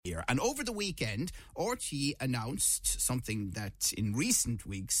presenter. And over the weekend, RTE announced something that in recent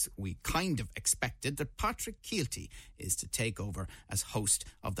weeks we kind of expected, that Patrick Keelty is to take over as host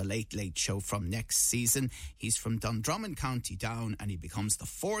of the Late Late Show from next season. He's from Dundrummond, County Down, and he becomes the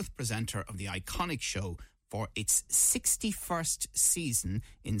fourth presenter of the iconic show for its 61st season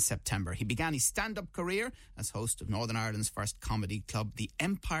in September. He began his stand-up career as host of Northern Ireland's first comedy club, The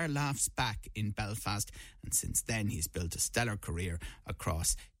Empire Laughs Back in Belfast, and since then he's built a stellar career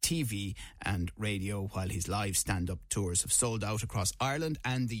across TV and radio, while his live stand-up tours have sold out across Ireland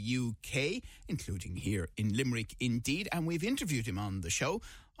and the UK, including here in Limerick indeed, and we've interviewed him on the show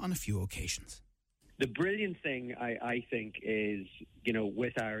on a few occasions. The brilliant thing, I think, is,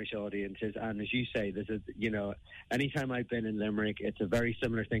 with Irish audiences, and as you say, anytime I've been in Limerick, it's a very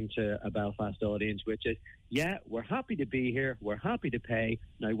similar thing to a Belfast audience, which is, yeah, we're happy to be here, we're happy to pay,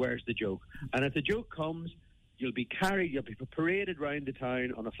 now where's the joke? And if the joke comes, you'll be paraded round the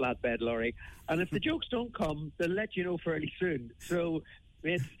town on a flatbed lorry, and if the jokes don't come, they'll let you know fairly soon. So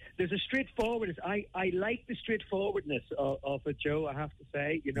there's a straightforwardness. I like the straightforwardness of it, Joe, I have to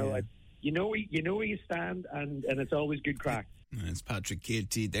say. You know where you stand, and it's always good crack. It's Patrick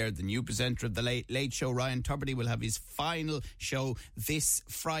Keelty there, the new presenter of the Late Late Show. Ryan Tubridy will have his final show this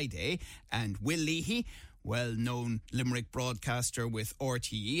Friday, and Will Leahy, well-known Limerick broadcaster with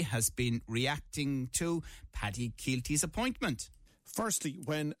RTE, has been reacting to Paddy Keelty's appointment. Firstly,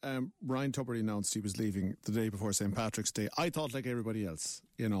 when Ryan Tubridy announced he was leaving the day before St. Patrick's Day, I thought like everybody else.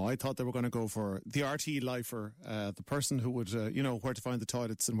 I thought they were going to go for the RTE lifer, the person who would, where to find the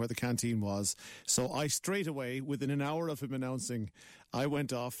toilets and where the canteen was. So I straight away, within an hour of him announcing, I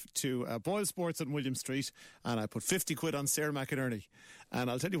went off to Boyle Sports on William Street and I put 50 quid on Sarah McInerney. And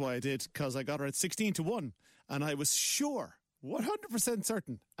I'll tell you why I did, because I got her at 16-1 and I was sure, 100%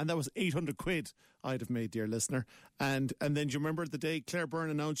 certain, and that was 800 quid I'd have made, dear listener. And then do you remember the day Claire Byrne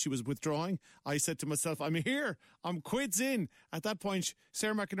announced she was withdrawing? I said to myself, I'm here, I'm quids in. At that point,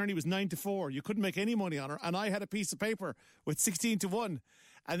 Sarah McInerney was 9-4. You couldn't make any money on her, and I had a piece of paper with 16-1.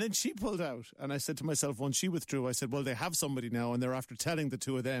 And then she pulled out, and I said to myself, when she withdrew, I said, well, they have somebody now, and they're after telling the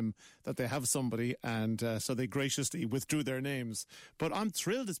two of them that they have somebody, and so they graciously withdrew their names. But I'm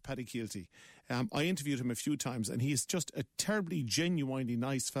thrilled as Paddy Keelty. I interviewed him a few times, and he's just a terribly, genuinely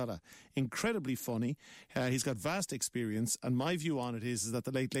nice fella, incredibly funny. He's got vast experience, and my view on it is that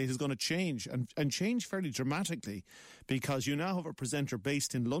the Late Late is going to change, and change fairly dramatically, because you now have a presenter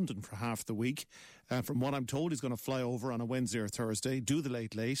based in London for half the week. From what I'm told, he's going to fly over on a Wednesday or Thursday, do the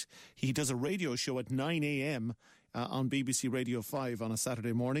Late Late. He does a radio show at 9 a.m. On BBC Radio 5 on a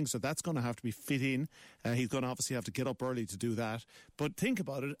Saturday morning, so that's going to have to be fit in. He's going to obviously have to get up early to do that. But think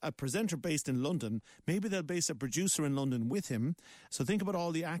about it, a presenter based in London, maybe they'll base a producer in London with him. So think about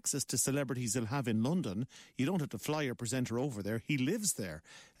all the access to celebrities they'll have in London. You don't have to fly your presenter over there. He lives there.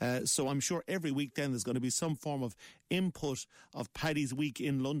 So I'm sure every week then there's going to be some form of input of Paddy's week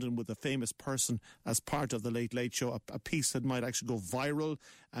in London with a famous person as part of the Late Late Show, a piece that might actually go viral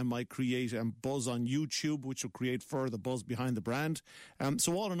and might create a buzz on YouTube, which will create further buzz behind the brand.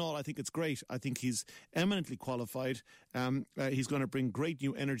 So all in all, I think it's great. I think he's eminently qualified. He's going to bring great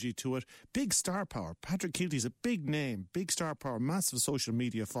new energy to it. Big star power. Patrick Keelty's a big name, big star power, massive social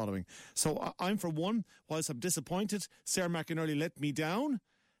media following. So I'm for one, whilst I'm disappointed Sarah McInerney let me down,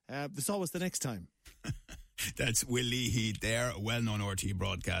 there's always the next time. That's Will Leahy there, a well-known RTE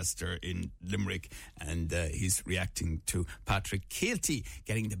broadcaster in Limerick, and he's reacting to Patrick Keelty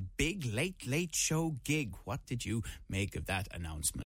getting the big Late Late Show gig. What did you make of that announcement?